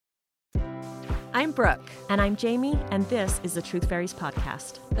I'm Brooke. And I'm Jamie, and this is the Truth Fairies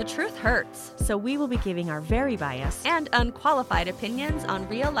podcast. The truth hurts. So we will be giving our very biased And unqualified opinions on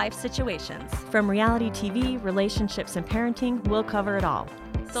real-life situations. from reality TV, relationships, and parenting. We'll cover it all.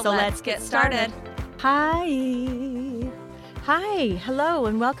 So let's get started. Hi. Hi. Hello,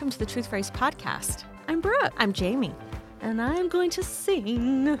 and welcome to the Truth Fairies podcast. I'm Brooke. I'm Jamie. And I'm going to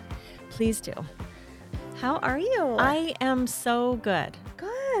sing. Please do. How are you? I am so good.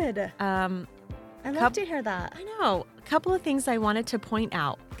 Good. I love to hear that. I know. A couple of things I wanted to point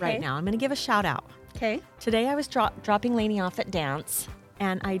out right now. I'm going to give a shout out. Okay. Today I was dropping Lainey off at dance,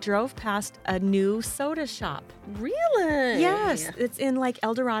 and I drove past a new soda shop. Really? Yes. It's in like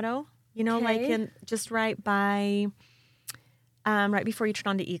El Dorado, Okay. like in just right by, right before you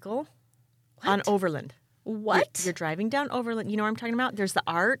turn onto Eagle on Overland. What? You're driving down Overland. You know what I'm talking about? There's the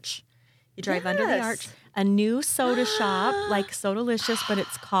arch. You drive under the Yes. arch. A new soda shop, like Sodalicious, but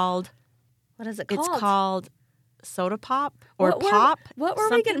it's called... What is it called? It's called Soda Pop or What Pop. What were we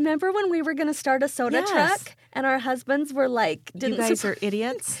something. going to... Remember when we were going to start a soda Yes. truck and our husbands were like... You guys are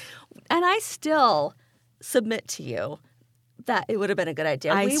idiots. And I still submit to you that it would have been a good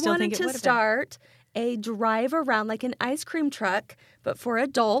idea. I We still wanted think it to would have been. start a drive around, like an ice cream truck, but for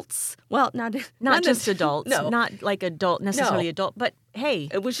adults. Well, not Just adults. No. Not like necessarily No. adult. But hey,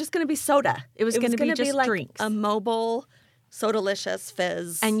 It was just going to be soda. It was gonna be gonna just like drinks. a mobile Sodalicious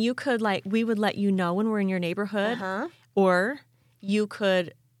fizz. and you could we would let you know when we're in your neighborhood, Uh-huh. or you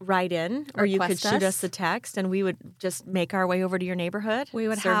could write in, or you could Request shoot us. us a text, and we would just make our way over to your neighborhood. We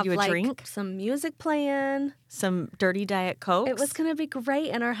would serve have you a like drink, some music playing. some dirty Diet Cokes. It was going to be great.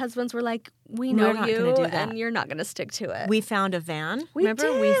 And our husbands were like, we We're know not you gonna do that. and you're not going to stick to it. We found a van. We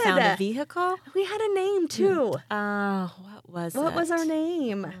Remember, we found a did. vehicle. We had a name too. What was it? What was our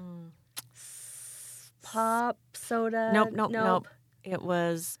name? Pop, soda. Nope. It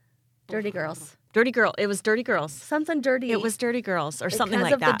was Dirty Girls. Dirty Girl. It was Dirty Girls. Something dirty. It was Dirty Girls or something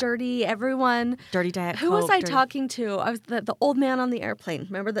because like of that. the dirty, everyone. Dirty Diet Who Coke. was I dirty- talking to? I was the old man on the airplane.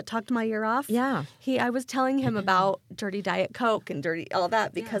 Remember that talked my ear off? Yeah. I was telling him about dirty Diet Coke and dirty all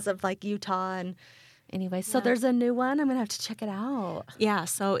that because of like Utah and anyway. So there's a new one. I'm gonna have to check it out. Yeah.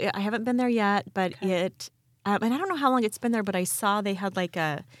 So I haven't been there yet, but and I don't know how long it's been there, but I saw they had like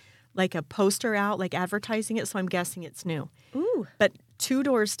a poster out, like advertising it. So I'm guessing it's new. Ooh. But 2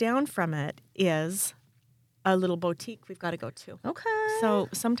 doors down from it is a little boutique we've got to go to. Okay. So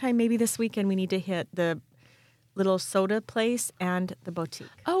sometime maybe this weekend we need to hit the little soda place and the boutique.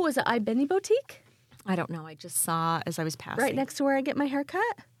 Oh, is it I Benny Boutique? I don't know. I just saw as I was passing. Right next to where I get my hair cut?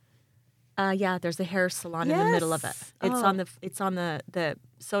 Yeah, there's a hair salon in the middle of it. Yes. It's on the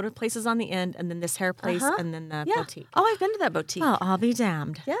soda place is on the end, and then this hair place, and then the Yeah. boutique. Oh, I've been to that boutique. Well, I'll be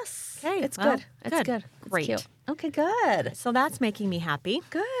damned. Yes. Okay, It's well, good. It's good. good. It's Great. cute. Okay, good. So that's making me happy.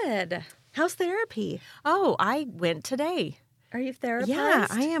 Good. How's therapy? Oh, I went today. Are you therapized? Yeah,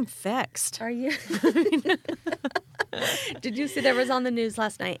 I am fixed. Are you? Did you see there was on the news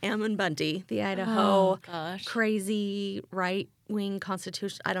last night, Ammon Bundy, the Idaho gosh. crazy right-wing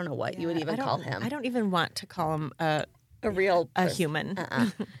constitution. I don't know what you would even call him. I don't even want to call him a real human.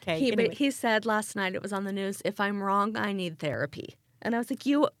 Okay. But anyway. he said last night, it was on the news, if I'm wrong, I need therapy. And I was like,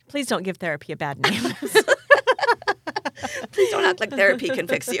 Please don't give therapy a bad name. please don't act like therapy can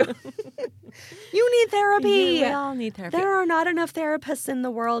fix you. You need therapy. We all need therapy. There are not enough therapists in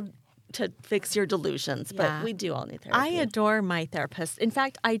the world to fix your delusions, but Yeah. we do all need therapy. I adore my therapist. In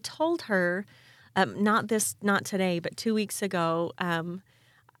fact, I told her, not today, but 2 weeks ago,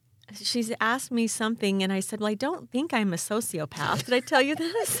 she's asked me something, and I said, well, I don't think I'm a sociopath. Did I tell you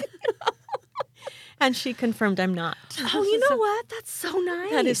this? And she confirmed I'm not. Oh, you know what? That's so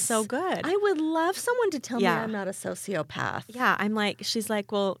nice. That is so good. I would love someone to tell me Yeah. I'm not a sociopath. Yeah, I'm like, she's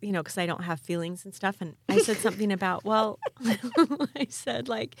like, well, because I don't have feelings and stuff. And I said something about, well, I said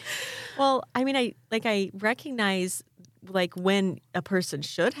well, I mean, I recognize when a person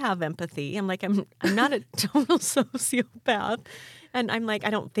should have empathy. I'm like, I'm not a total sociopath. And I'm like,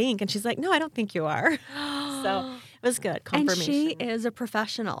 I don't think. And she's like, no, I don't think you are. So it was good. Confirmation. And she is a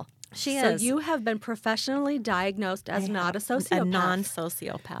professional. She So is. you have been professionally diagnosed as not a sociopath. A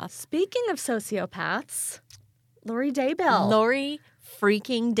non-sociopath. Speaking of sociopaths, Lori Daybell. Lori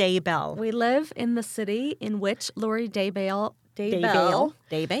freaking Daybell. We live in the city in which Lori Daybell.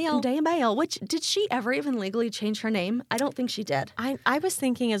 Daybell. Which, did she ever even legally change her name? I don't think she did. I was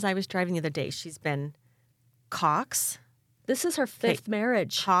thinking as I was driving the other day, she's been Cox, This is her fifth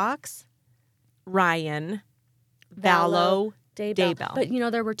marriage. Cox, Ryan, Vallow, Daybell. But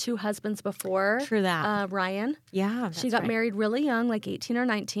there were 2 husbands before. True that. Ryan. Yeah, She got married really young, like 18 or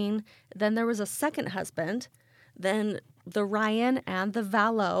 19. Then there was a second husband. Then the Ryan and the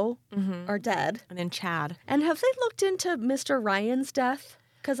Vallow are dead. And then Chad. And have they looked into Mr. Ryan's death?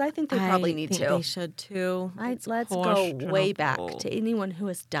 Because I think they probably need to. They should too. Let's go way back to anyone who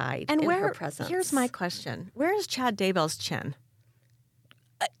has died in her presence. Here's my question. Where is Chad Daybell's chin?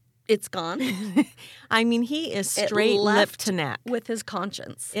 It's gone. I mean, he is straight lip to neck. With his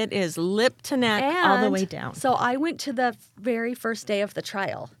conscience. It is lip to neck all the way down. So I went to the very first day of the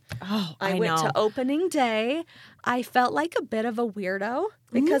trial. Oh, I went to opening day. I felt like a bit of a weirdo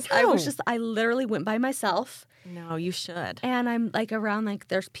because I literally went by myself. No, you should. And I'm like around, like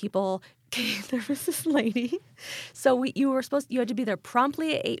there's people. There was this lady. So you had to be there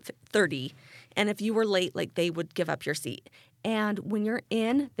promptly at 8:30. And if you were late, like they would give up your seat. And when you're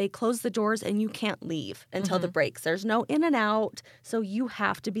in, they close the doors and you can't leave until the breaks. There's no in and out. So you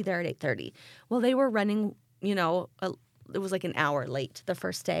have to be there at 8:30. Well, they were running, it was like an hour late the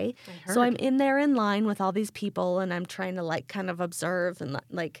first day. So I'm in there in line with all these people and I'm trying to like kind of observe and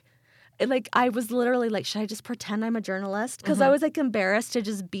like I was literally like, should I just pretend I'm a journalist? Because I was like embarrassed to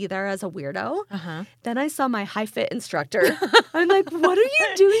just be there as a weirdo. Then I saw my high fit instructor. I'm like, what are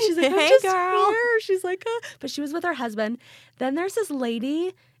you doing? She's like, I'm just here. She's like, but she was with her husband. Then there's this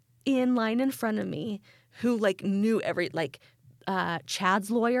lady in line in front of me who like knew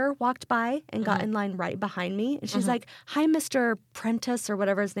Chad's lawyer walked by and got in line right behind me. And she's like, hi, Mr. Prentice or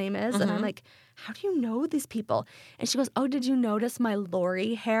whatever his name is. And I'm like, how do you know these people? And she goes, oh, did you notice my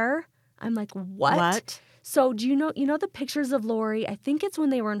Lori hair? I'm like, what? So do you know the pictures of Lori? I think it's when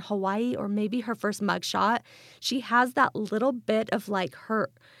they were in Hawaii or maybe her first mugshot. She has that little bit of like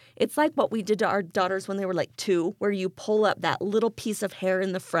her. It's like what we did to our daughters when they were like 2, where you pull up that little piece of hair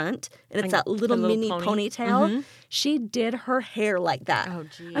in the front and it's that little mini ponytail. She did her hair like that. Oh,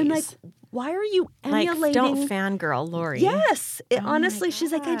 geez. I'm like, why are you emulating? Like, don't fangirl Lori. Yes. Honestly,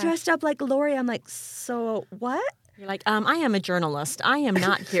 she's like, I dressed up like Lori. I'm like, so what? You're like, I am a journalist. I am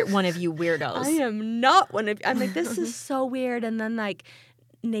not one of you weirdos. I am not one of you. I'm like, this is so weird. And then like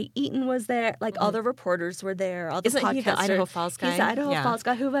Nate Eaton was there. Like all the reporters were there. All the Isn't he the Idaho Falls guy? He's the Idaho Falls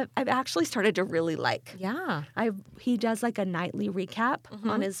guy who I've actually started to really like. Yeah. He does like a nightly recap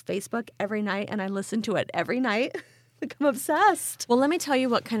on his Facebook every night. And I listen to it every night. Like I'm obsessed. Well, let me tell you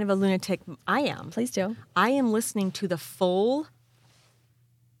what kind of a lunatic I am. Please do. I am listening to the full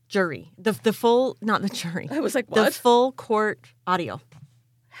jury. The full, not the jury. I was like, what? The full court audio.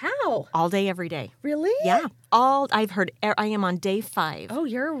 How? All day, every day. Really? Yeah. I've heard, I am on day 5. Oh,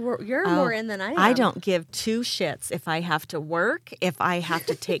 you're more in than I am. I don't give 2 shits if I have to work, if I have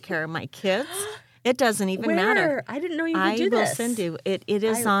to take care of my kids. It doesn't even matter. I didn't know you could do this. I will send you. It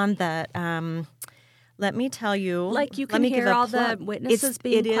is on the, let me tell you. Like you can hear all the witnesses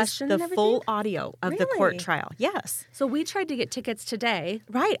being questioned and everything? It is the full audio of the court trial. Yes. So we tried to get tickets today.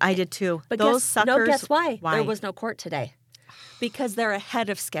 Right, I did too. But those suckers. Guess why? There was no court today. Because they're ahead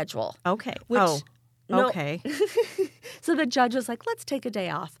of schedule. Okay. Okay. So the judge was like, let's take a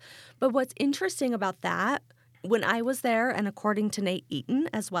day off. But what's interesting about that, when I was there, and according to Nate Eaton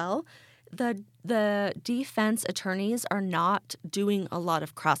as well, the defense attorneys are not doing a lot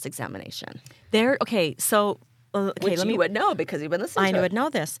of cross-examination. Which you would know because you've been listening to it. I would know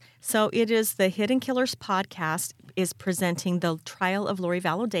this. So it is the Hidden Killers podcast is presenting the trial of Lori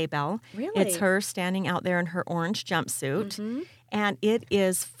Vallow Daybell. Really? It's her standing out there in her orange jumpsuit. And it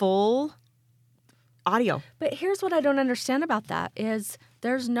is full audio. But here's what I don't understand about that is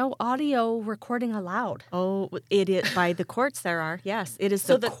there's no audio recording allowed. Oh, it is by the courts there are. Yes, it is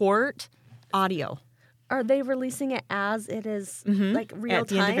the court audio. Are they releasing it as it is like real time? At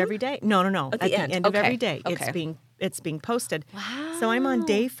the end of every day? No. At the end of every day. Okay. It's being posted. Wow. So I'm on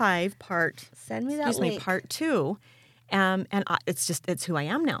day 5 Send me that link. part 2. And it's who I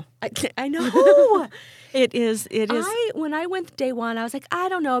am now. I know. It is. When I went day 1, I was like, I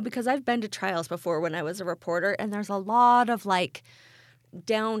don't know, because I've been to trials before when I was a reporter, and there's a lot of like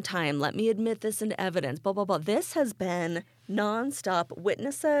downtime. Let me admit this into evidence. Blah blah blah. This has been nonstop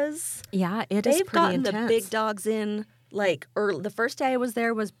witnesses. Yeah, it is pretty gotten intense. The big dogs in. Like early, the first day I was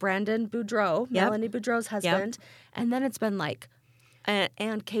there was Brandon Boudreau, Melanie Boudreau's husband, and then it's been like,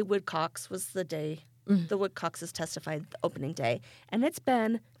 and Kay Woodcox was the day. The Woodcoxes testified the opening day. And it's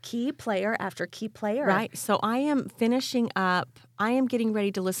been key player after key player. Right. So I am finishing up. I am getting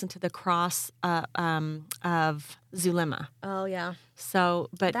ready to listen to the cross of Zulema. Oh, yeah. So,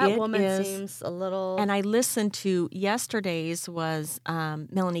 but that woman seems a little... And I listened to yesterday's was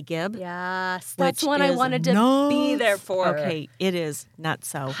Melanie Gibb. Yes. That's one I wanted to be there for. Okay. It is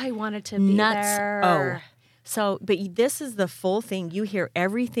nutso. I wanted to be there. Oh. So, but this is the full thing. You hear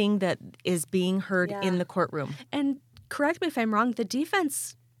everything that is being heard in the courtroom. And correct me if I'm wrong, the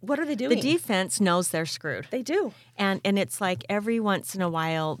defense what are they doing? The defense knows they're screwed. They do. And it's like every once in a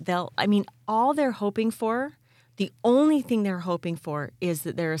while, all they're hoping for, the only thing they're hoping for is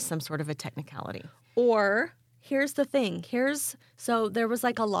that there is some sort of a technicality. Or here's the thing. So there was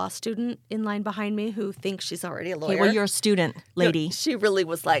like a law student in line behind me who thinks she's already a lawyer. Okay, well, you're a student, lady. No, she really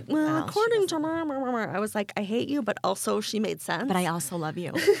was like, well, according to doesn't. I was like, I hate you, but also she made sense. But I also love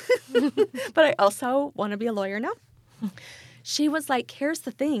you. But I also want to be a lawyer now. She was like, here's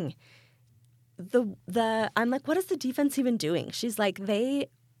the thing. I'm like, what is the defense even doing? She's like,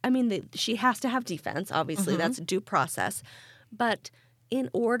 she has to have defense. Obviously, that's due process. But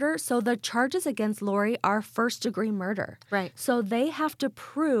so the charges against Lori are first-degree murder. Right. So they have to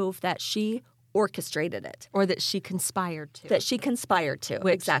prove that she orchestrated it. Or that she conspired to.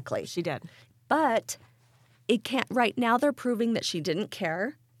 Which exactly. She did. But it can't. Right now they're proving that she didn't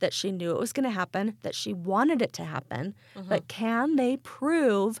care, that she knew it was going to happen, that she wanted it to happen. But can they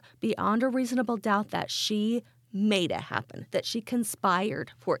prove beyond a reasonable doubt that she made it happen, that she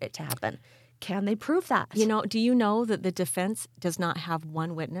conspired for it to happen? Can they prove that? Do you know that the defense does not have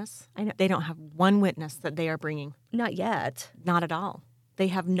one witness? I know. They don't have one witness that they are bringing. Not yet. Not at all. They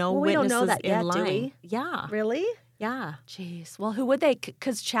have no we witnesses don't know that in yet, line. do we? Yeah. Really? Yeah. Jeez. Well, who would they?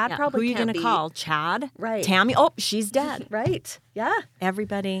 Because Chad probably Who are you can't going to call? Chad? Right. Tammy? Oh, she's dead. Right. Yeah.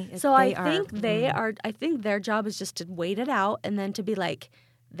 Everybody. So I think their job is just to wait it out and then to be like,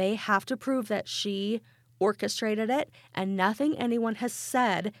 they have to prove that she orchestrated it, and nothing anyone has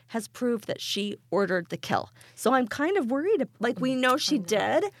said has proved that she ordered the kill. So I'm kind of worried. Like, we know she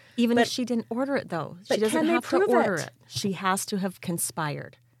did. Even if she didn't order it, though. She doesn't have to order it. She has to have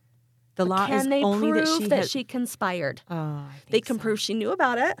conspired. The law is only that she conspired. Oh, they can prove she knew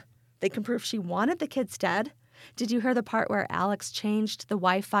about it. They can prove she wanted the kids dead. Did you hear the part where Alex changed the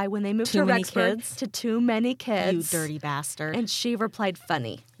Wi-Fi when they moved to Rexford to too many kids? You dirty bastard. And she replied,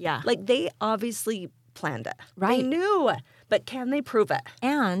 funny. Yeah. Like, they obviously planned it. Right. They knew. But can they prove it?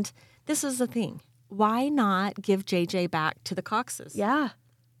 And this is the thing. Why not give JJ back to the Coxes? Yeah.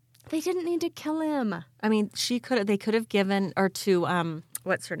 They didn't need to kill him. I mean, they could have given, or to,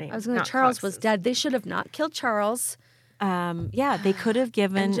 what's her name? I was going to Charles was dead. They should have not killed Charles. They could have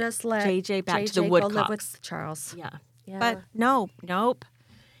given and just let JJ back to the Woodcocks. Woodcocks. Live with Charles. Yeah. Yeah. But nope.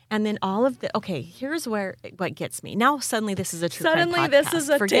 And then all of here's what gets me. Now suddenly this is a true crime podcast. This is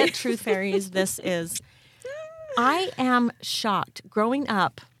a Forget Truth Fairies. This is, I am shocked. Growing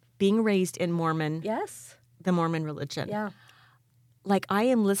up, being raised in the Mormon religion. Yeah. Like, I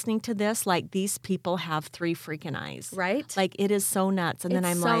am listening to this like these people have three freaking eyes. Right. Like, it is so nuts. And then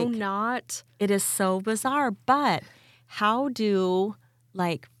I'm so like, not. It is so bizarre. But how do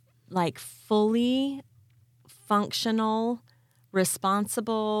like fully functional,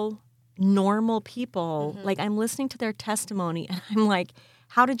 responsible, normal people, like, I'm listening to their testimony and I'm like,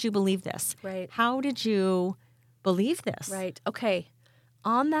 how did you believe this? Right. How did you believe this? Right. Okay.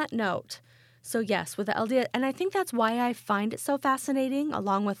 On that note, so yes, with the LDS, and I think that's why I find it so fascinating,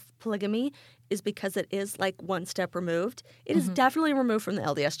 along with polygamy, is because it is like one step removed. It is definitely removed from the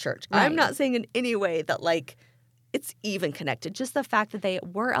LDS church. Right. I'm not saying in any way that like it's even connected. Just the fact that they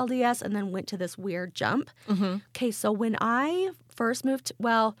were LDS and then went to this weird jump. Okay, so when I first moved,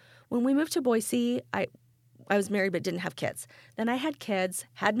 when we moved to Boise, I was married but didn't have kids. Then I had kids,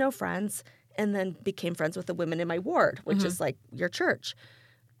 had no friends, and then became friends with the women in my ward, which is like your church.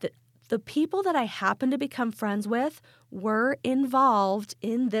 The people that I happened to become friends with were involved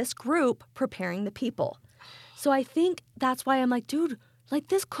in this group preparing the people. So I think that's why I'm like, dude, like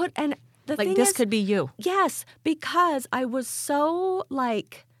this could, and the thing this is, could be you. Yes, because I was so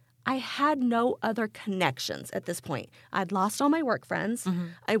like, I had no other connections at this point. I'd lost all my work friends.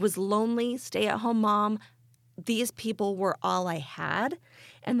 I was lonely, stay-at-home mom. These people were all I had.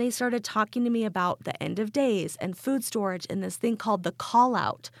 And they started talking to me about the end of days and food storage and this thing called the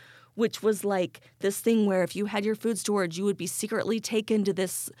call-out, which was like this thing where if you had your food storage, you would be secretly taken to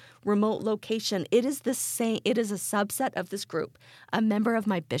this remote location. It is the same. It is a subset of this group. A member of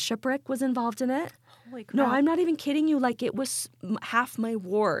my bishopric was involved in it. Holy crap. No, I'm not even kidding you. Like, it was half my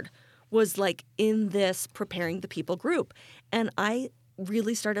ward was like in this preparing the people group. And I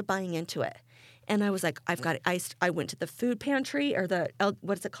really started buying into it. And I was like, I went to the food pantry or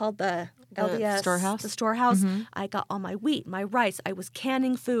what is it called? The LDS. Storehouse. The storehouse. I got all my wheat, my rice. I was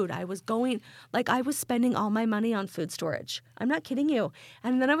canning food. I was spending all my money on food storage. I'm not kidding you.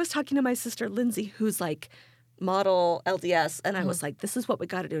 And then I was talking to my sister, Lindsay, who's like model LDS. And I was like, this is what we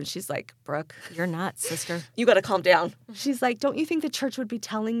got to do. And she's like, Brooke. You're nuts, sister. You got to calm down. She's like, don't you think the church would be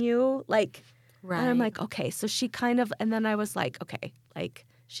telling you? Like, right. And I'm like, okay. So she kind of, and then I was like, okay, like,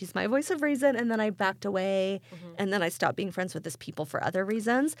 she's my voice of reason. And then I backed away and then I stopped being friends with this people for other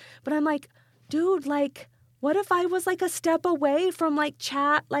reasons. But I'm like, dude, like, what if I was like a step away from like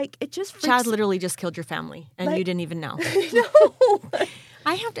Chad? Like, it just freaks. Chad literally just killed your family and Like- you didn't even know. No.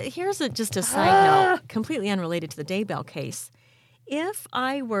 I have to, here's just a side note, completely unrelated to the Daybell case. If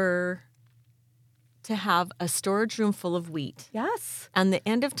I were to have a storage room full of wheat Yes. and the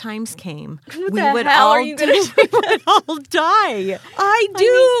end of times came, What we the would hell all are you gonna do? we would all die. I do.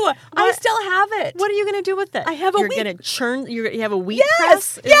 mean, I what- still have it. What are you going to do with it? I have a You're wheat- going to churn, you have a wheat Yes.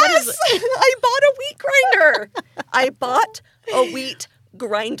 press? What Yes. is it? I bought a wheat grinder. I bought a wheat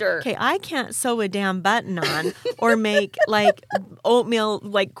grinder. Okay, I can't sew a damn button on or make like oatmeal,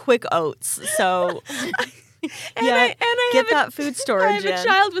 like quick oats. So I get have that food I storage have a in.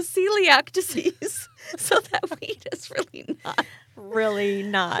 child with celiac disease, so that wheat is really not. Really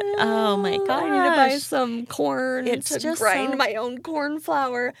not. Oh my gosh. I need to buy some corn It's to just grind so- my own corn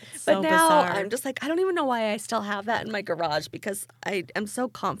flour. so But now bizarre. I'm just like, I don't even know why I still have that in my garage because I am so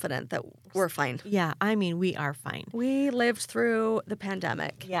confident that we're fine. Yeah, I mean, we are fine. We lived through the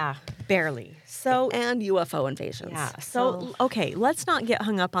pandemic Yeah, barely. So, and UFO invasions. yeah. So, okay, let's not get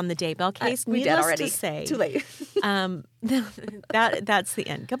hung up on the Daybell case. we did Needless already. to say, Too late. that's the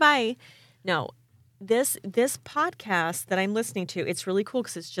end. Goodbye. No, this podcast that I'm listening to, it's really cool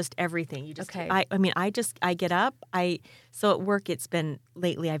because it's just everything. You just, Okay. I get up. So at work,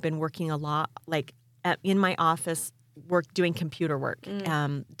 lately I've been working a lot, like in my office, doing computer work,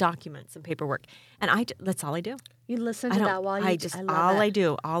 documents and paperwork, and that's all I do. You listen I to don't. that while you I just I love all it.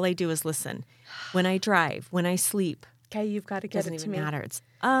 I do is listen. When I drive, when I sleep, Okay, you've got to get doesn't it to even me. matter. It's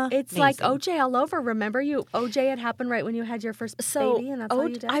It's like amazing. OJ all over. Remember OJ had happened right when you had your first baby, and that's all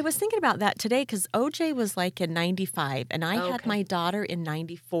you did? I was thinking about that today because OJ was like in 95 and I had Okay. my daughter in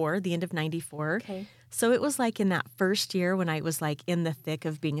 94, the end of 94. Okay. So it was like in that first year when I was like in the thick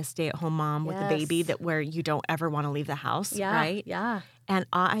of being a stay-at-home mom with a baby Yes. where you don't ever want to leave the house, Yeah, right? yeah, And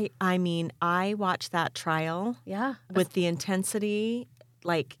I watched that trial yeah. with the intensity,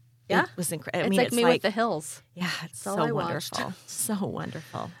 like Yeah. it was incredible. It's like me with the hills. yeah, it's all so I watched. wonderful. So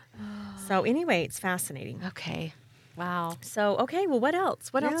wonderful. So anyway, it's fascinating. Okay. Wow. So, okay, well, what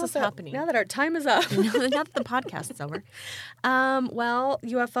else? What else is happening? Now that our time is up. Now that the podcast's over. Well,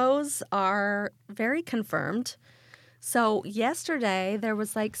 UFOs are very confirmed. So yesterday there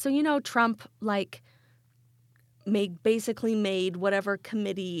was Trump basically made whatever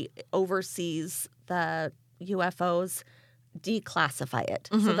committee oversees the UFOs declassify it.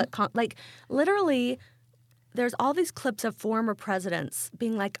 So that literally there's all these clips of former presidents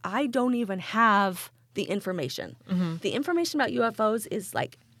being like, I don't even have the information. The information about UFOs is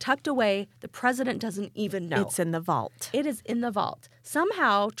tucked away. The president doesn't even know. It's in the vault. It is in the vault.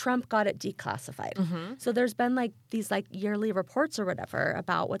 Somehow Trump got it declassified. So there's been these yearly reports or whatever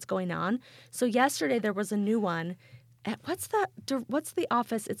about what's going on. So yesterday there was a new one. What's the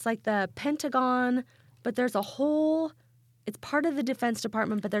office? It's like the Pentagon, but there's a whole, it's part of the Defense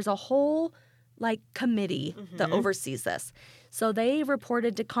Department, but there's a whole committee that oversees this. So they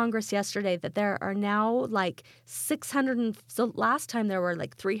reported to Congress yesterday that there are now 600. So last time there were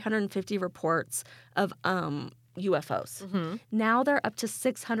 350 reports of UFOs. Now they're up to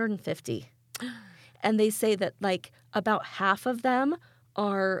 650, and they say that about half of them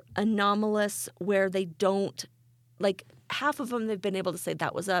are anomalous, where they don't half of them they've been able to say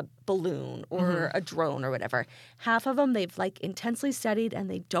that was a balloon or a drone or whatever. Half of them they've intensely studied and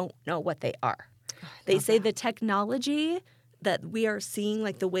they don't know what they are. They say the technology that we are seeing,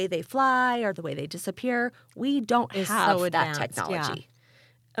 the way they fly or the way they disappear, we don't Is have so that advanced, technology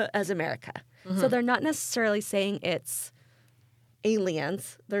as America. So they're not necessarily saying it's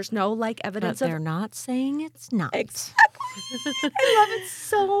aliens. There's no evidence But of they're not saying it's not. Exactly. I love it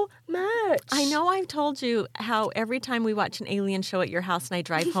so much. I know I've told you how every time we watch an alien show at your house and I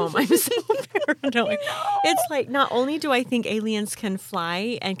drive home, I'm so paranoid. It's not only do I think aliens can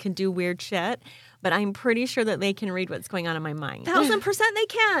fly and can do weird shit, but I'm pretty sure that they can read what's going on in my mind. 1,000% they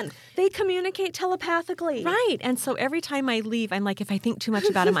can. They communicate telepathically. Right. And so every time I leave, I'm if I think too much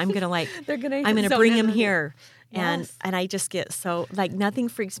about him, I'm going to They're gonna I'm going to zone bring in him on it. here. Yes. And I just get so nothing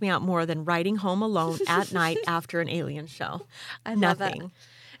freaks me out more than riding home alone at night after an alien show. I love Nothing.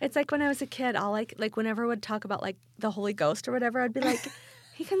 it. It's when I was a kid, I'll whenever I would talk about the Holy Ghost or whatever, I'd be like,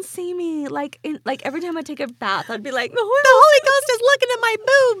 he can see me. Every time I take a bath, I'd be like, the Holy Ghost is looking at my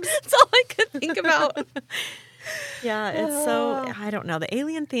boobs. That's all I could think about. Yeah, it's so I don't know. The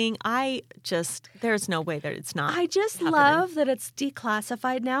alien thing, there's no way that it's not. I just happening. love that it's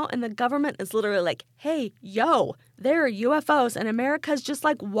declassified now, and the government is literally hey, yo, there are UFOs, and America's just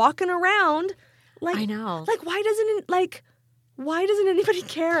walking around. I know. Why doesn't it Why doesn't anybody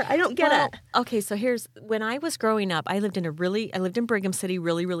care? I don't get it. Okay, so when I was growing up, I lived in Brigham City,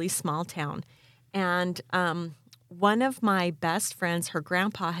 really, really small town. And one of my best friends, her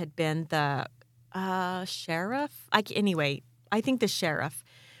grandpa had been the sheriff. I think the sheriff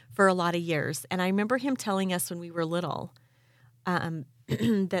for a lot of years. And I remember him telling us when we were little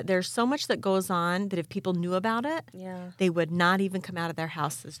that there's so much that goes on that if people knew about it, they would not even come out of their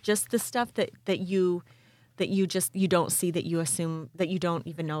houses. Just the stuff that you don't see, that you assume, that you don't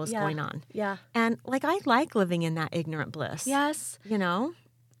even know is going on. Yeah. And I like living in that ignorant bliss. Yes. You know?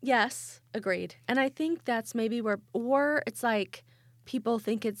 Yes. Agreed. And I think that's maybe or it's like people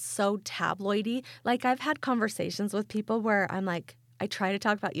think it's so tabloidy. Like I've had conversations with people where I'm like, I try to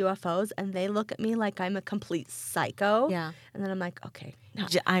talk about UFOs and they look at me like I'm a complete psycho. Yeah. And then I'm like, okay.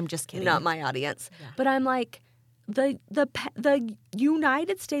 I'm just kidding. Not my audience. Yeah. But I'm like, the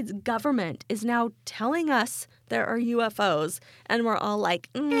United States government is now telling us there are UFOs, and we're all like,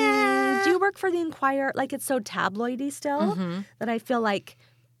 do you work for the Inquirer? Like it's so tabloidy still that I feel like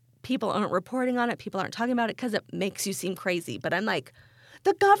people aren't reporting on it, people aren't talking about it because it makes you seem crazy. But I'm like,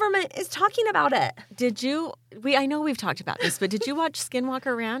 the government is talking about it. I know we've talked about this, but did you watch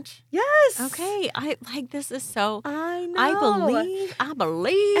Skinwalker Ranch? Yes. Okay. This is so. I know. I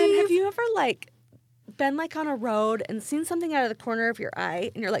believe. And have you ever been on a road and seen something out of the corner of your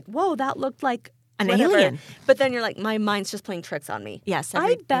eye and you're like, whoa, that looked like an alien. But then you're like, my mind's just playing tricks on me. Yes.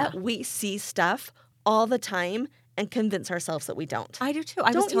 I bet we see stuff all the time and convince ourselves that we don't. I do too.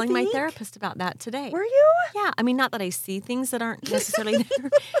 I was telling my therapist about that today. Were you? Yeah. I mean, not that I see things that aren't necessarily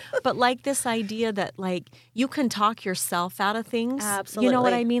there, but this idea that you can talk yourself out of things. Absolutely. You know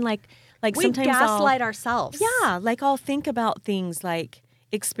what I mean? Like we sometimes gaslight ourselves. Yeah. I'll think about things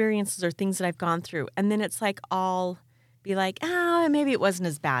experiences or things that I've gone through, and then it's I'll be like, maybe it wasn't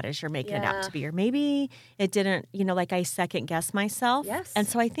as bad as you're making it out to be, or maybe it didn't, I second guess myself. Yes. And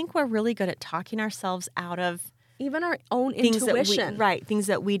so I think we're really good at talking ourselves out of even our own things intuition. Things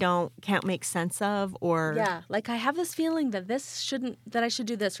that we can't make sense of, or I have this feeling that that I should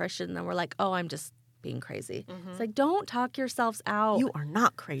do this or I shouldn't, and we're like, oh, I'm just being crazy. It's don't talk yourselves out. You are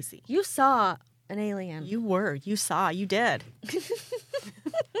not crazy. You saw an alien. You did.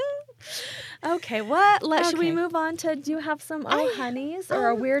 Okay, should we move on to, do you have some honeys or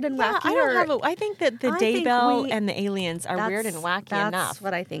a weird and wacky? I think that the Daybell and the aliens are weird and wacky enough. That's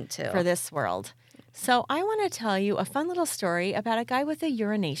what I think too. For this world. So I want to tell you a fun little story about a guy with a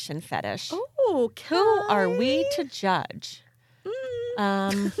urination fetish. Oh, who are we to judge?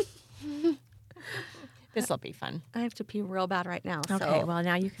 This will be fun. I have to pee real bad right now. Okay, well,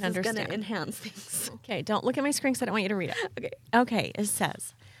 now you can understand. This is going to enhance things. Okay, don't look at my screen because I don't want you to read it. Okay, it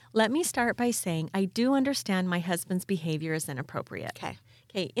says, let me start by saying I do understand my husband's behavior is inappropriate.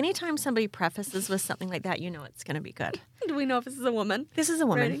 Okay, anytime somebody prefaces with something like that, you know it's going to be good. Do we know if this is a woman? This is a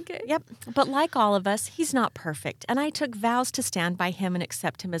woman. Right, okay. Yep. But like all of us, he's not perfect, and I took vows to stand by him and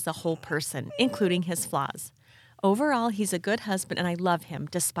accept him as a whole person, including his flaws. Overall, he's a good husband, and I love him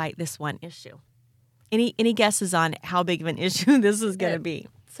despite this one issue. Any guesses on how big of an issue this is going to be?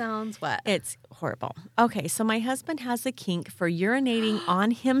 Sounds what? It's horrible. Okay, so my husband has a kink for urinating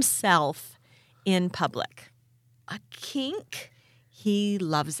on himself in public. A kink? He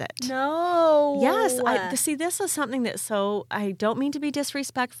loves it. No. Yes. See, this is something that, so I don't mean to be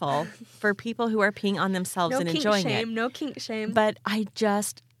disrespectful for people who are peeing on themselves and enjoying it. No kink shame. But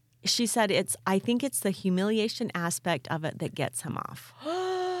she said I think it's the humiliation aspect of it that gets him off.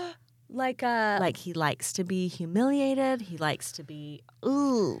 Like he likes to be humiliated. He likes to be,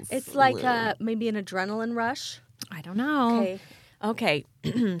 It's maybe an adrenaline rush. I don't know. Okay.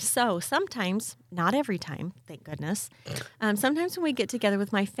 So sometimes, not every time, thank goodness, sometimes when we get together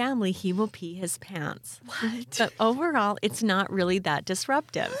with my family, he will pee his pants. What? But overall, it's not really that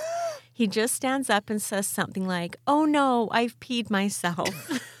disruptive. He just stands up and says something like, oh no, I've peed myself.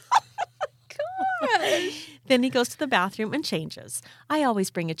 Gosh. Then he goes to the bathroom and changes. I always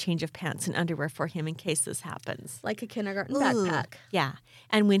bring a change of pants and underwear for him in case this happens. Like a kindergarten backpack. Yeah.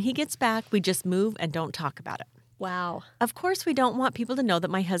 And when he gets back, we just move and don't talk about it. Wow. Of course, we don't want people to know that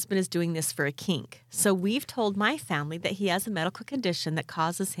my husband is doing this for a kink. So we've told my family that he has a medical condition that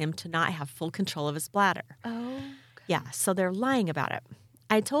causes him to not have full control of his bladder. Oh. Yeah, so they're lying about it.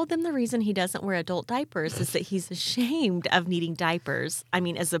 I told them the reason he doesn't wear adult diapers is that he's ashamed of needing diapers. I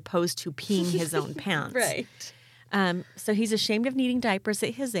mean, as opposed to peeing his own pants. Right. So he's ashamed of needing diapers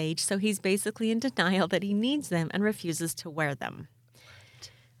at his age, so he's basically in denial that he needs them and refuses to wear them.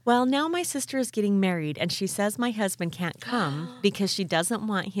 Well, now my sister is getting married, and she says my husband can't come because she doesn't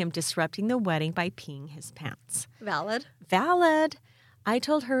want him disrupting the wedding by peeing his pants. Valid. Valid. I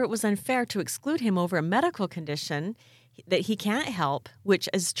told her it was unfair to exclude him over a medical condition. that he can't help, which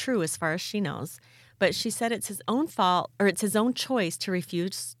is true as far as she knows. But she said it's his own fault, or it's his own choice to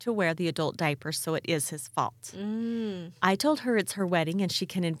refuse to wear the adult diaper, so it is his fault. I told her it's her wedding and she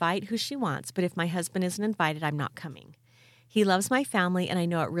can invite who she wants, but if my husband isn't invited, I'm not coming. He loves my family, and I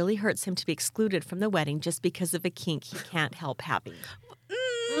know it really hurts him to be excluded from the wedding just because of a kink he can't help having.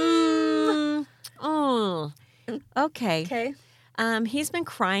 Oh, okay. Okay. He's been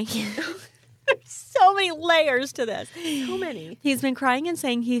crying. So many layers to this. So many. He's been crying and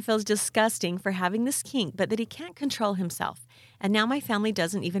saying he feels disgusting for having this kink, but that he can't control himself. And now my family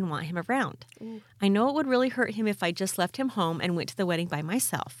doesn't even want him around. Ooh. I know it would really hurt him if I just left him home and went to the wedding by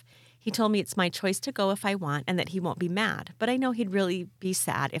myself. He told me it's my choice to go if I want and that he won't be mad, but I know he'd really be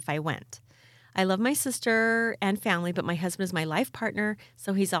sad if I went. I love my sister and family, but my husband is my life partner,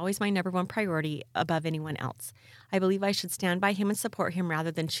 so he's always my number one priority above anyone else. I believe I should stand by him and support him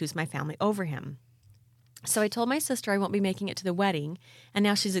rather than choose my family over him. So I told my sister I won't be making it to the wedding, and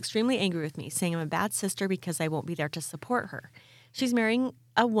now she's extremely angry with me, saying I'm a bad sister because I won't be there to support her. She's marrying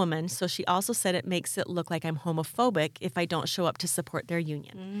a woman, so she also said it makes it look like I'm homophobic if I don't show up to support their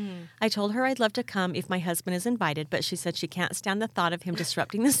union. I told her I'd love to come if my husband is invited, but she said she can't stand the thought of him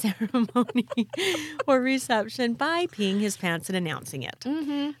disrupting the ceremony or reception by peeing his pants and announcing it.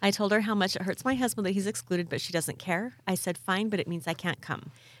 I told her how much it hurts my husband that he's excluded, but she doesn't care. I said, fine, but it means I can't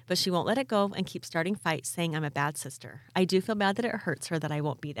come. But she won't let it go and keeps starting fights, saying I'm a bad sister. I do feel bad that it hurts her that I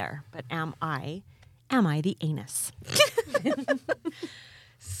won't be there, but am I the anus?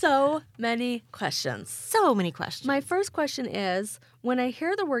 So many questions. So many questions. My first question is, when I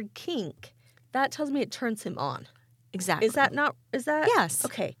hear the word kink, that tells me it turns him on. Exactly. Is that? Yes.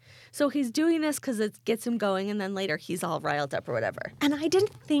 Okay. So he's doing this because it gets him going, and then later he's all riled up or whatever. And I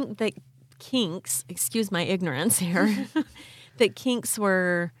didn't think that kinks, excuse my ignorance here, that kinks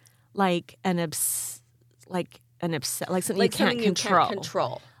were like something you can't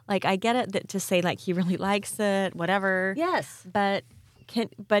control. Like, I get it that to say, like, he really likes it, whatever. Yes. But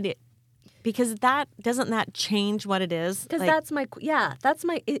because doesn't that change what it is? Because like, yeah.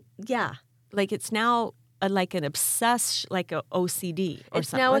 Like, it's now like an obsession, like a OCD or it's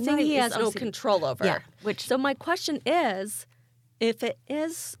something. Now a thing he has no control over. Yeah. So my question is, if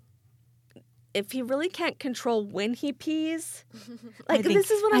he really can't control when he pees,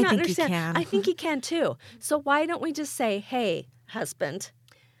 this is what I'm not understanding. I think he can too. So why don't we just say, hey, husband,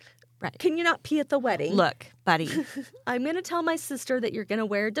 right, can you not pee at the wedding? Look, buddy, I'm going to tell my sister that you're going to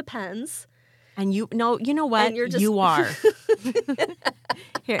wear Depends. And you know what? You are.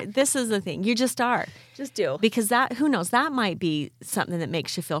 Here, this is the thing. You just are. Just do. Because who knows, that might be something that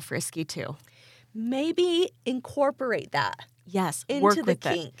makes you feel frisky too. Maybe incorporate that. Yes, into work the with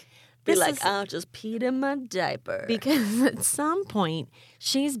kink. Be I'll just pee in my diaper. Because at some point,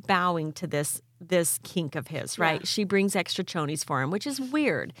 she's bowing to this kink of his, right? Yeah. She brings extra chonies for him, which is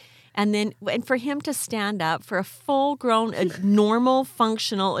weird. And for him to stand up, for a full-grown, normal,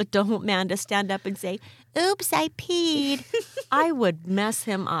 functional adult man to stand up and say, oops, I peed, I would mess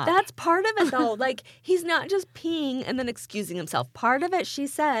him up. That's part of it, though. Like, he's not just peeing and then excusing himself. Part of it, she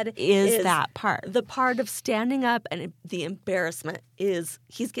said, is that part. The part of standing up and the embarrassment is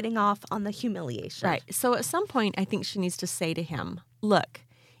he's getting off on the humiliation. Right. So at some point, I think she needs to say to him, look,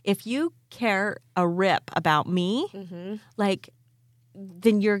 if you care a rip about me,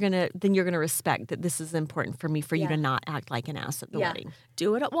 then you're gonna respect that this is important for me, for you to not act like an ass at the wedding.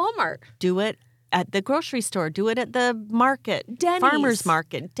 Do it at Walmart. Do it at the grocery store. Do it at the market, Denny's. Farmer's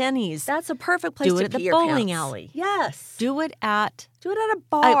Market, Denny's. That's a perfect place to pee your pants. Do it at the bowling alley. Yes. Do it at a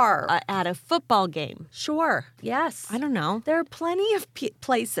bar. At a football game. Sure. Yes. I don't know. There are plenty of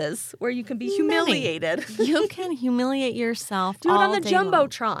places where you can be humiliated. You can humiliate yourself. Do it on the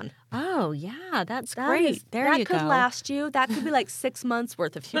Jumbotron. Oh, yeah, that's great. That could last you. That could be like 6 months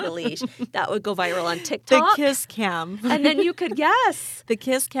worth of humiliation. That would go viral on TikTok. The kiss cam. And then you could, yes. The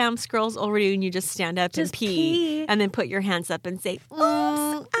kiss cam scrolls over you and you just stand up and pee. And then put your hands up and say, oops,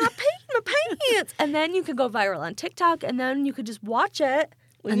 I peed my pants. And then you could go viral on TikTok, and then you could just watch it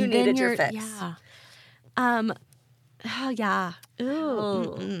when you needed your fix. Yeah. Oh, yeah.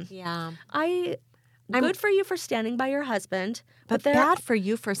 Ooh. Yeah. Good for you for standing by your husband. But bad for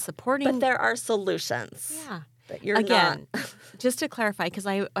you for supporting. But there are solutions. Yeah. That you're Again, not. Just to clarify, because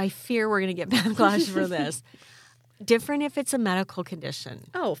I fear we're going to get backlash for this. Different if it's a medical condition.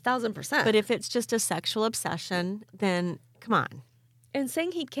 Oh, 1,000%. But if it's just a sexual obsession, then come on. And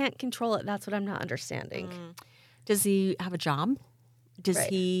saying he can't control it, that's what I'm not understanding. Does he have a job? Does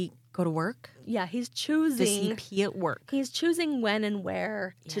he go to work? Yeah, he's choosing. Does he pee at work? He's choosing when and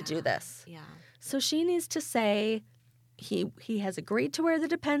where to do this. Yeah. So she needs to say he has agreed to wear the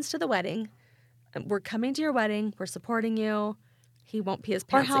Depends to the wedding. we're coming to your wedding. We're supporting you. He won't pee his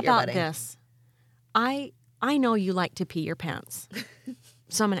pants Or how at your about wedding. this? I know you like to pee your pants,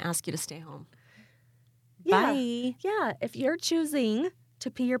 so I'm going to ask you to stay home. Yeah. Bye. Yeah. If you're choosing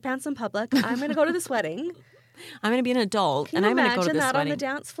to pee your pants in public, I'm going to go to this wedding. I'm going to be an adult, Can and you I'm going to go to imagine this that wedding. on the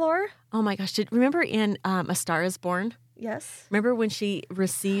dance floor? Oh my gosh! Remember in A Star Is Born? Yes. Remember when she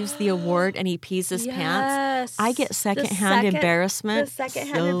receives the award and he pees his pants? Yes. I get secondhand embarrassment. The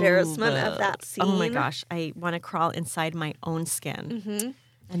secondhand embarrassment of that bad. scene. Oh my gosh! I want to crawl inside my own skin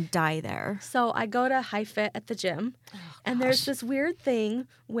and die there. So I go to High Fit at the gym, and there's this weird thing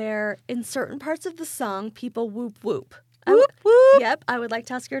where in certain parts of the song, people whoop whoop. Whoop whoop. Yep. I would like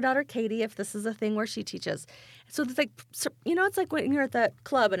to ask your daughter Katie if this is a thing where she teaches. So it's like, it's like when you're at the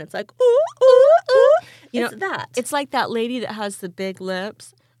club and it's like, ooh, ooh, ooh. It's that. It's like that lady that has the big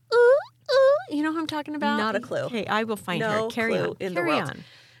lips. Ooh, ooh. You know who I'm talking about? Not a clue. Okay, I will find her. No Carry clue on. in the Carry world. on.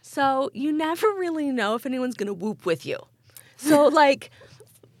 So you never really know if anyone's going to whoop with you. So like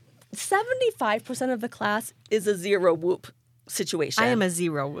 75% of the class is a zero whoop situation. I am a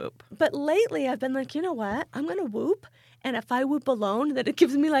zero whoop. But lately I've been like, you know what? I'm going to whoop. And if I whoop alone, then it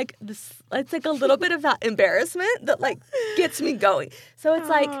gives me like this, it's like a little bit of that embarrassment that like gets me going. So it's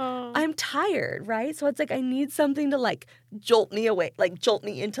like, I'm tired, right? So it's like, I need something to like jolt me away, like jolt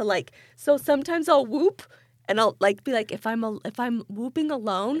me into like, so sometimes I'll whoop and I'll like be like, if I'm whooping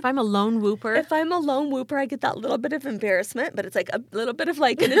alone. If I'm a lone whooper. If I'm a lone whooper, I get that little bit of embarrassment, but it's like a little bit of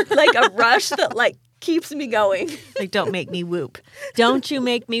like, like a rush that like keeps me going. Like, don't make me whoop. Don't you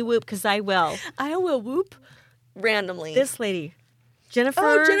make me whoop, because I will. I will whoop randomly. This lady, Jennifer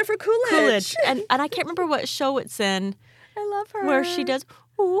Coolidge. And I can't remember what show it's in. I love her. Where she does,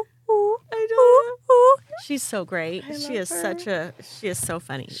 ooh, ooh, I know. ooh, ooh. She's so great. I She is love her. she is so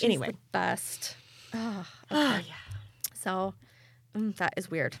funny. She's Anyway. the best. Oh, okay. Oh, yeah. So that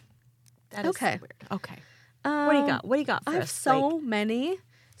is weird. That is Okay. so weird. Okay. What do you got? What do you got for I have us? so many.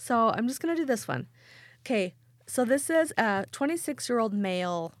 So I'm just going to do this one. Okay. So this is a 26-year-old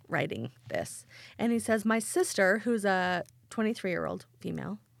male writing this. And he says, my sister, who's a 23-year-old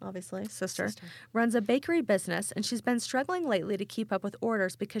female, obviously, sister, runs a bakery business, and she's been struggling lately to keep up with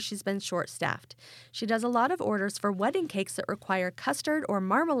orders because she's been short-staffed. She does a lot of orders for wedding cakes that require custard or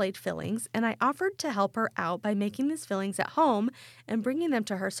marmalade fillings, and I offered to help her out by making these fillings at home and bringing them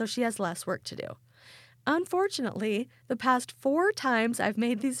to her so she has less work to do. Unfortunately, the past 4 times I've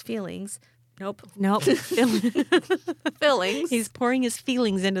made these fillings, Nope. Fillings. He's pouring his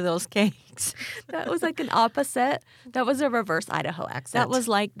feelings into those cakes. That was like an opposite. That was a reverse Idaho accent.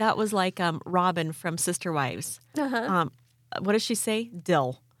 That was like Robin from Sister Wives. Uh-huh. What does she say?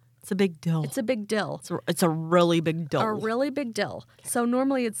 Dill. It's a big dill. It's a big dill. It's a really big dill. A really big dill. So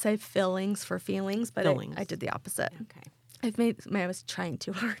normally it'd say fillings for feelings, but I did the opposite. Okay. I was trying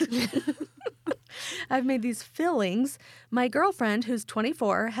too hard. I've made these fillings. My girlfriend, who's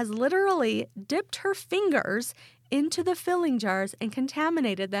 24, has literally dipped her fingers into the filling jars and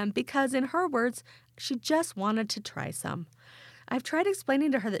contaminated them because, in her words, she just wanted to try some. I've tried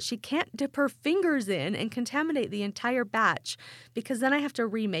explaining to her that she can't dip her fingers in and contaminate the entire batch because then I have to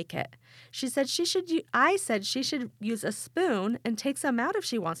remake it. I said she should use a spoon and take some out if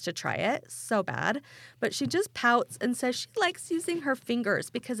she wants to try it. So bad. But she just pouts and says she likes using her fingers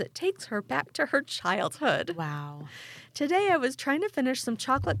because it takes her back to her childhood. Wow. Today I was trying to finish some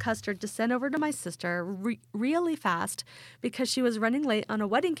chocolate custard to send over to my sister really fast because she was running late on a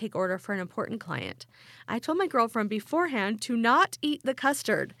wedding cake order for an important client. I told my girlfriend beforehand to not eat the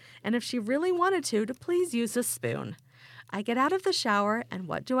custard, and if she really wanted to please use a spoon. I get out of the shower, and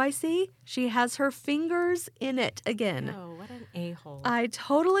what do I see? She has her fingers in it again. Oh, what an a-hole. I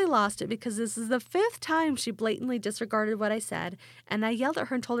totally lost it because this is the 5th time she blatantly disregarded what I said, and I yelled at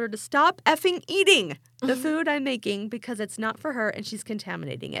her and told her to stop effing eating the food I'm making because it's not for her and she's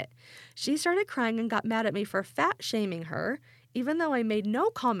contaminating it. She started crying and got mad at me for fat-shaming her, even though I made no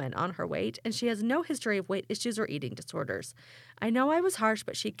comment on her weight, and she has no history of weight issues or eating disorders. I know I was harsh,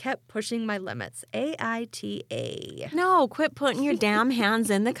 but she kept pushing my limits. AITA. No, quit putting your damn hands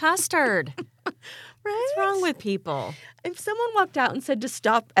in the custard. Right? What's wrong with people? If someone walked out and said to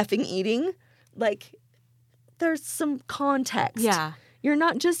stop effing eating, like, there's some context. Yeah. You're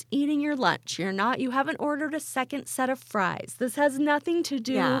not just eating your lunch. You haven't ordered a second set of fries. This has nothing to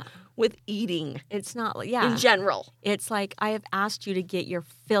do with eating. It's not, in general. It's like, I have asked you to get your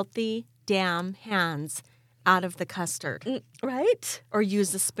filthy damn hands out of the custard. Right? Or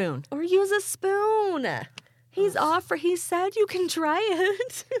use a spoon. He said you can try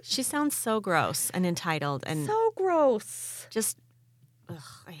it. She sounds so gross and entitled and so gross. just,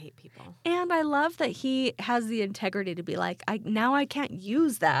 I hate people. And I love that he has the integrity to be like, I can't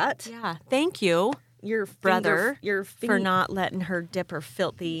use that. Yeah. Thank you, Your brother, for for not letting her dip her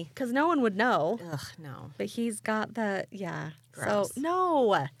filthy. Because no one would know. Ugh, no. But he's got the, Gross. So,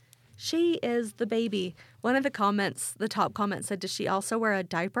 no. She is the baby. One of the top comments said, does she also wear a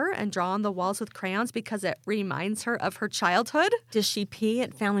diaper and draw on the walls with crayons because it reminds her of her childhood? Does she pee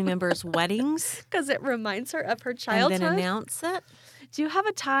at family members' weddings? Because it reminds her of her childhood. And then announce it? Do you have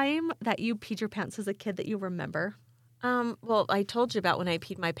a time that you peed your pants as a kid that you remember? Well, I told you about when I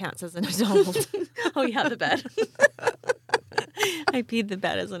peed my pants as an adult. Oh, yeah, the bed. I peed the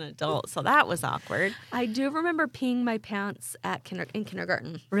bed as an adult, so that was awkward. I do remember peeing my pants in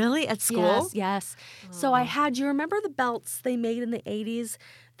kindergarten. Really? At school? Yes. Oh. So you remember the belts they made in the 80s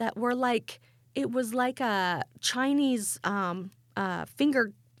that were like, it was like a Chinese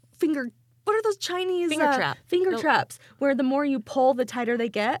finger, what are those Chinese? Finger trap. Finger traps, where the more you pull, the tighter they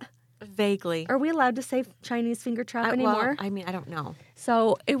get. Vaguely. Are we allowed to say Chinese finger trap anymore? Well, I mean, I don't know.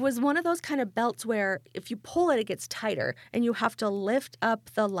 So it was one of those kind of belts where if you pull it, it gets tighter, and you have to lift up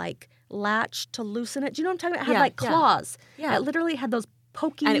the latch to loosen it. Do you know what I'm talking about? It had claws. Yeah. It literally had those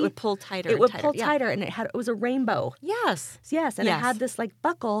pokey. And it would pull tighter. It would pull tighter, and it was a rainbow. Yes. Yes, and it had this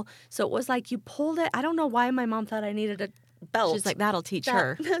buckle, so it was like you pulled it. I don't know why my mom thought I needed a belt. She's like, that'll teach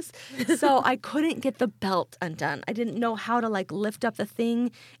her. So I couldn't get the belt undone. I didn't know how to lift up the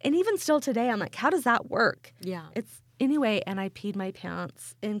thing. And even still today, I'm like, how does that work? Yeah. Anyway, and I peed my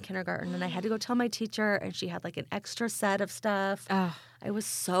pants in kindergarten, and I had to go tell my teacher, and she had an extra set of stuff. I was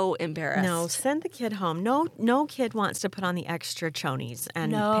so embarrassed. No, send the kid home. No kid wants to put on the extra chonies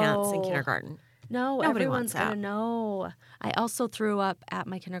and pants in kindergarten. No, nobody everyone's wants that. Gonna know. I also threw up at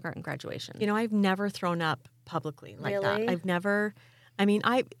my kindergarten graduation. I've never thrown up publicly like Really? that. I've never. I mean,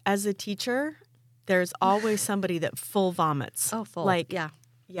 as a teacher, there's always somebody that full vomits. Oh, full.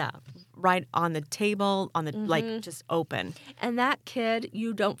 Yeah, right on the table, on the just open. And that kid,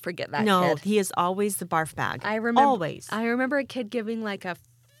 you don't forget that kid. No, he is always the barf bag. I remember. Always. I remember a kid giving a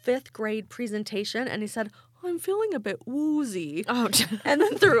 5th grade presentation, and he said, I'm feeling a bit woozy. Oh, and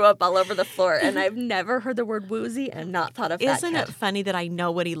then threw up all over the floor. And I've never heard the word woozy and not thought of that. Isn't it funny that I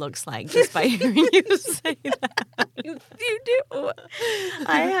know what he looks like just by hearing you say that? You do.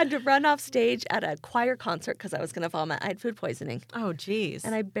 I had to run off stage at a choir concert because I was going to vomit. I had food poisoning. Oh, geez.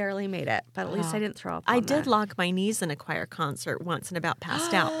 And I barely made it, but at least I didn't throw up. I did lock my knees in a choir concert once and about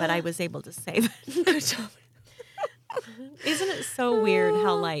passed out, but I was able to save it. Good job. Isn't it so weird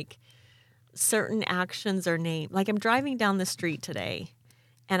how certain actions are named? I'm driving down the street today,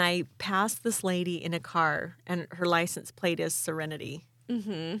 and I passed this lady in a car, and her license plate is Serenity.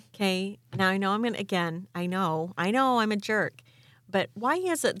 Mm-hmm. Okay. Now I know I know I'm a jerk, but why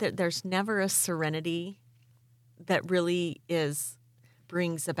is it that there's never a Serenity that really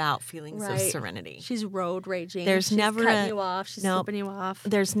brings about feelings of serenity? She's road raging. She's never cutting you off. She's flipping you off.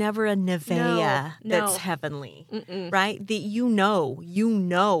 There's never a Nevaeh that's heavenly, right? You know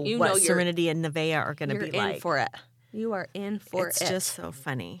what Serenity and Nevaeh are going to be like. You're in for it. You are in for it. It's just so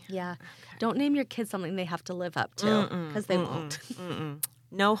funny. Yeah. Okay. Don't name your kids something they have to live up to, because they won't.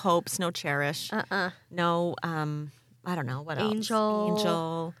 No hopes, no cherish. No, I don't know, what else?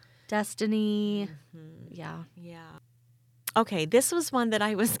 Angel. Destiny. Mm-hmm. Yeah. Yeah. Okay, this was one that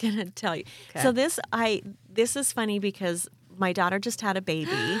I was going to tell you. Okay. So this is funny because my daughter just had a baby.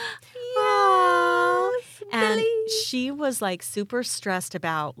 Yes, and Billy. She was super stressed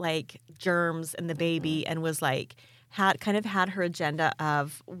about germs and the baby, and was had her agenda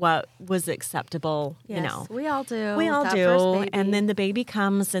of what was acceptable. Yes, we all do. We all do. And then the baby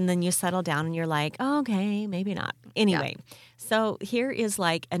comes, and then you settle down and you're like, oh, okay, maybe not. Anyway. Yeah. So here is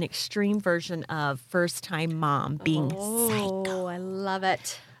an extreme version of first-time mom being psycho. Oh, I love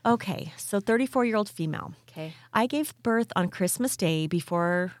it. Okay, so 34-year-old female. Okay. I gave birth on Christmas Day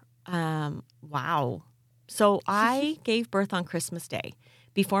before, So I gave birth on Christmas Day.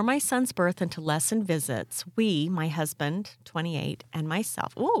 Before my son's birth and to lessen visits, we, my husband, 28, and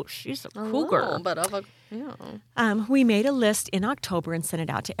myself, she's a cougar. We made a list in October and sent it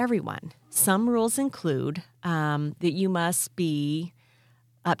out to everyone. Some rules include that you must be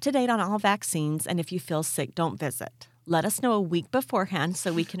up to date on all vaccines, and if you feel sick, don't visit. Let us know a week beforehand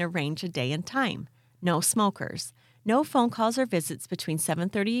so we can arrange a day and time. No smokers. No phone calls or visits between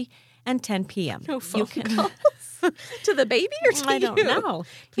 7:30 and 10 p.m. No phone calls? To the baby or to you? I don't know.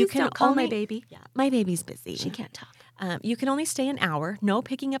 Please don't call my baby. Yeah, my baby's busy. She can't talk. You can only stay an hour. No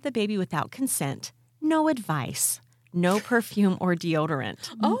picking up the baby without consent. No advice. No perfume or deodorant.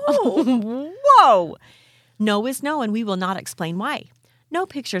 Oh. Whoa. No is no, and we will not explain why. No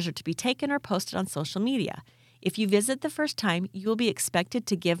pictures are to be taken or posted on social media. If you visit the first time, you will be expected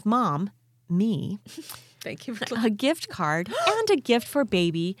to give Mom, me, Thank you. a gift card and a gift for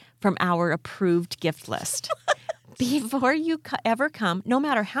baby from our approved gift list. Before you ever come, no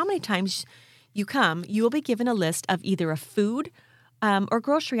matter how many times you come, you will be given a list of either a food or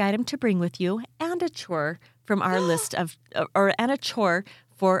grocery item to bring with you and a chore from our list of, and a chore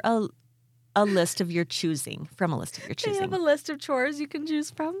for a list of your choosing, from a list of your choosing. They have a list of chores you can choose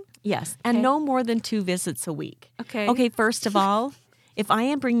from? Yes, and no more than 2 visits a week. Okay. Okay, first of all, if I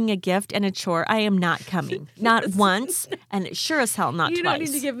am bringing a gift and a chore, I am not coming. Not once, and sure as hell not You twice. don't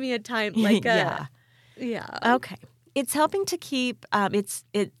need to give me a time, like a... Yeah. Okay. It's helping to keep,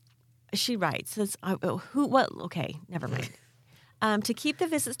 she writes, okay, never mind. To keep the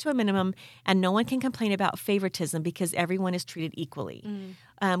visits to a minimum, and no one can complain about favoritism because everyone is treated equally.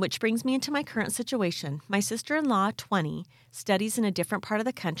 Which brings me into my current situation. My sister-in-law, 20, studies in a different part of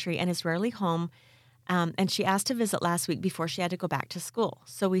the country and is rarely home, and she asked to visit last week before she had to go back to school.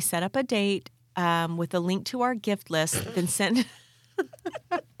 So we set up a date with a link to our gift list, then sent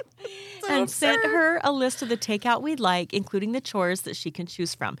her a list of the takeout we'd like, including the chores that she can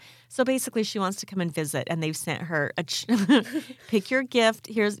choose from. So basically, she wants to come and visit, and they've sent her pick your gift.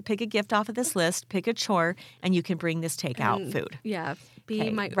 Pick a gift off of this list, pick a chore, and you can bring this takeout food. Yeah, be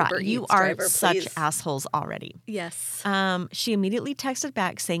my Uber right. Eats You are driver, such please. assholes already. Yes. She immediately texted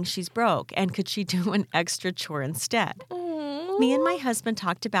back saying she's broke, and could she do an extra chore instead? Me and my husband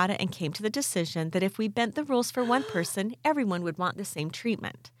talked about it and came to the decision that if we bent the rules for one person, everyone would want the same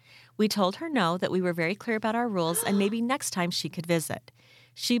treatment. We told her no, that we were very clear about our rules, and maybe next time she could visit.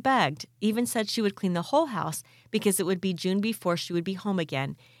 She begged, even said she would clean the whole house because it would be June before she would be home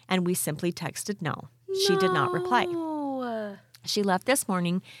again, and we simply texted no. She did not reply. She left this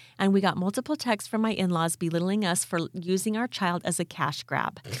morning, and we got multiple texts from my in-laws belittling us for using our child as a cash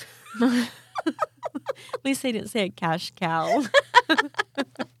grab. At least they didn't say a cash cow.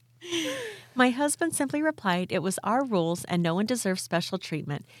 My husband simply replied it was our rules and no one deserves special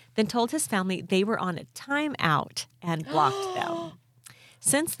treatment, then told his family they were on a timeout and blocked them.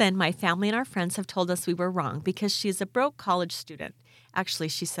 Since then, my family and our friends have told us we were wrong because she is a broke college student. Actually,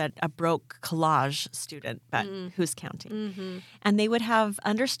 she said a broke collage student, but who's counting? Mm-hmm. And they would have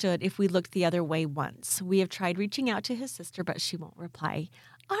understood if we looked the other way once. We have tried reaching out to his sister, but she won't reply.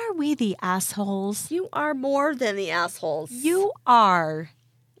 Are we the assholes? You are more than the assholes. You are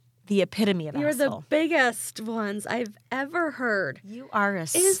the epitome of You're asshole. the biggest ones I've ever heard. You are a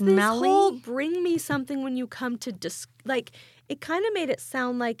Is smelly... this whole bring me something when you come to... it kind of made it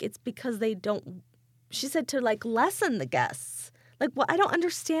sound like it's because they don't... She said to, lessen the guests. I don't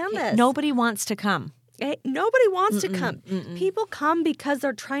understand this. Nobody wants to come. Nobody wants to come. People come because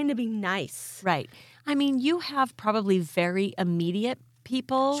they're trying to be nice. Right. I mean, you have probably very immediate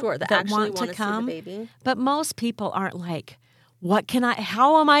people that want to come. See the baby. But most people aren't like,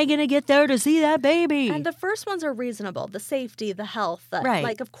 how am I going to get there to see that baby? And the first ones are reasonable. The safety, the health.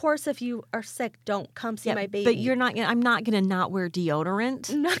 Right. Of course, if you are sick, don't come see my baby. But I'm not going to not wear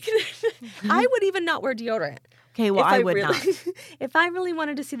deodorant. I'm not going to. I would even not wear deodorant. Okay, well, I would not. If I really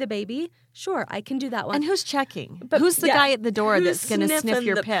wanted to see the baby, sure, I can do that one. And who's checking? But who's the guy at the door that's going to sniff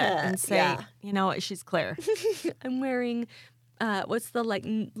your pit and say, you know what, she's clear? I'm wearing, what's the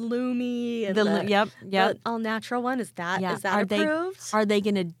Lumi? Yep. The all natural one. Is that approved? Are they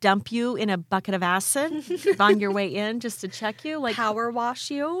going to dump you in a bucket of acid on your way in just to check you? Power wash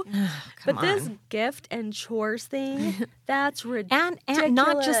you? Come on. This gift and chores thing, that's ridiculous. And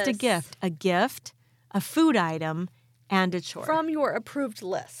not just a gift, a food item, and a chore. From your approved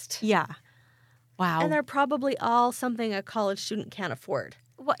list. Yeah. Wow. And they're probably all something a college student can't afford.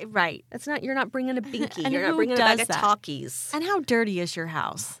 Right. You're not bringing a binky. And you're not who bringing a does bag that? of Talkies. And how dirty is your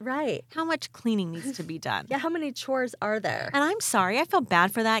house? Right. How much cleaning needs to be done? Yeah, how many chores are there? And I'm sorry, I feel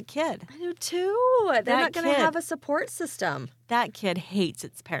bad for that kid. I do too. They're not going to have a support system. That kid hates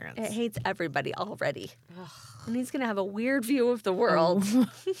its parents. It hates everybody already. Ugh. And he's going to have a weird view of the world.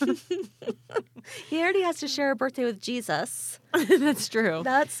 He already has to share a birthday with Jesus. That's true.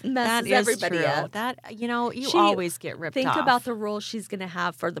 That messes everybody up. That, you always get ripped off. Think about the rules she's going to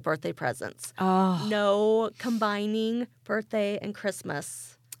have for the birthday presents. Oh. No combining birthday and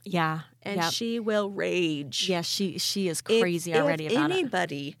Christmas. Yeah. And she will rage. Yeah, she is crazy already about it. If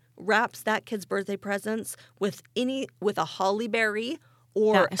anybody wraps that kid's birthday presents with a holly berry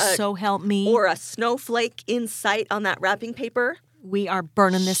or so help me, or a snowflake in sight on that wrapping paper, we are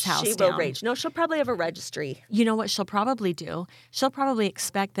burning this house down. She will rage. No, she'll probably have a registry. You know what she'll probably do? She'll probably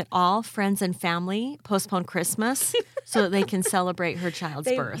expect that all friends and family postpone Christmas so that they can celebrate her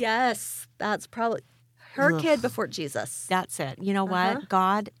child's birth. Yes, that's probably her kid before Jesus. That's it. You know what?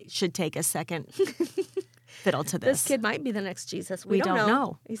 God should take a second fiddle to this. This kid might be the next Jesus. We don't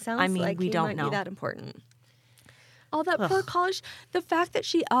know. He sounds we he don't might know. be that important. All that poor college. The fact that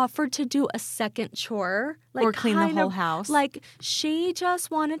she offered to do a second chore, like or clean the whole house. Like she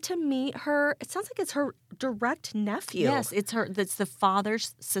just wanted to meet her. It sounds like it's her direct nephew. Yes, it's her. That's the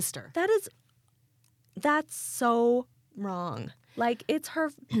father's sister. That's so wrong. Like it's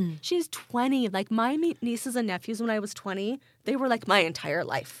her. She's 20. Like my nieces and nephews when I was 20, they were like my entire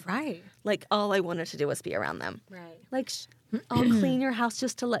life. Right. Like all I wanted to do was be around them. Right. Like I'll clean your house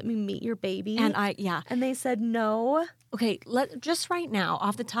just to let me meet your baby. And And they said no. Okay, just right now,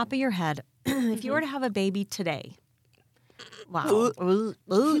 off the top of your head, if you were to have a baby today, wow.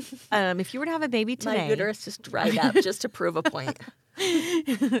 If you were to have a baby today. My uterus just dried up just to prove a point.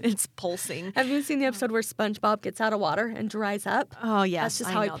 It's pulsing. Have you seen the episode where SpongeBob gets out of water and dries up? Oh, yes. That's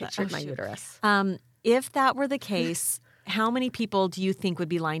just how I pictured my uterus. If that were the case, how many people do you think would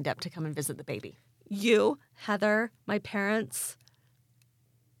be lined up to come and visit the baby? You, Heather, my parents.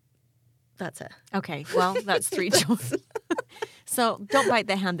 That's it. Okay, well, that's 3 children. So don't bite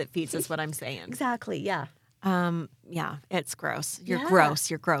the hand that feeds is what I'm saying. Exactly, yeah. Yeah, it's gross. You're gross.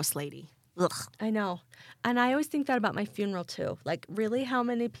 You're gross, lady. Ugh. I know. And I always think that about my funeral, too. Like, really, how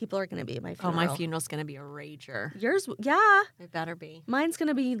many people are going to be at my funeral? Oh, my funeral's going to be a rager. Yours, yeah. It better be. Mine's going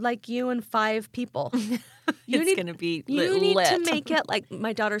to be like you and 5 people. It's going to be You lit. need to make it like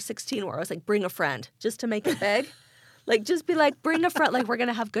my daughter's 16, where I was like, bring a friend, just to make it big. Like, just be like, bring a friend. Like, we're going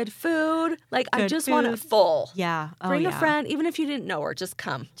to have good food. Like, I just want it full. Yeah. Bring a friend, even if you didn't know her, just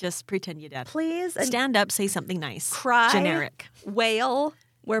come. Just pretend you did. Please. And stand up, say something nice. Cry. Generic. Wail.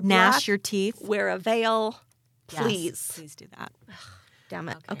 Wear Gnash black, your teeth. Wear a veil. Please. Yes, please do that. Damn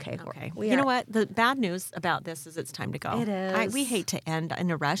it. Okay. You know what? The bad news about this is it's time to go. It is. We hate to end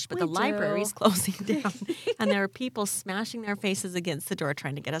in a rush, but We the library's do. closing down. And there are people smashing their faces against the door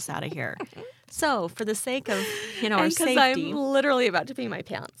trying to get us out of here. So for the sake of, our safety. I'm literally about to pee my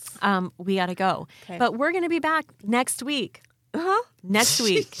pants. We got to go. Okay. But we're going to be back next week. Uh-huh. Next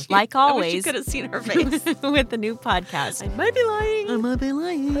week, like I wish always. you could have seen her face. With the new podcast. I might be lying. I might be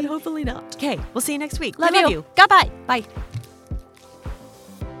lying. But hopefully not. Okay, we'll see you next week. Love We you. Goodbye. Bye.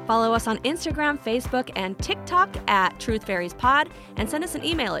 Follow us on Instagram, Facebook, and TikTok at Truth Fairies Pod, and send us an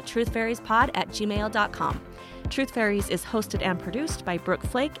email at truthfairiespod@gmail.com. Truth Fairies is hosted and produced by Brooke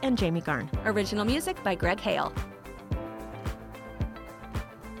Flake and Jamie Garn. Original music by Greg Hale.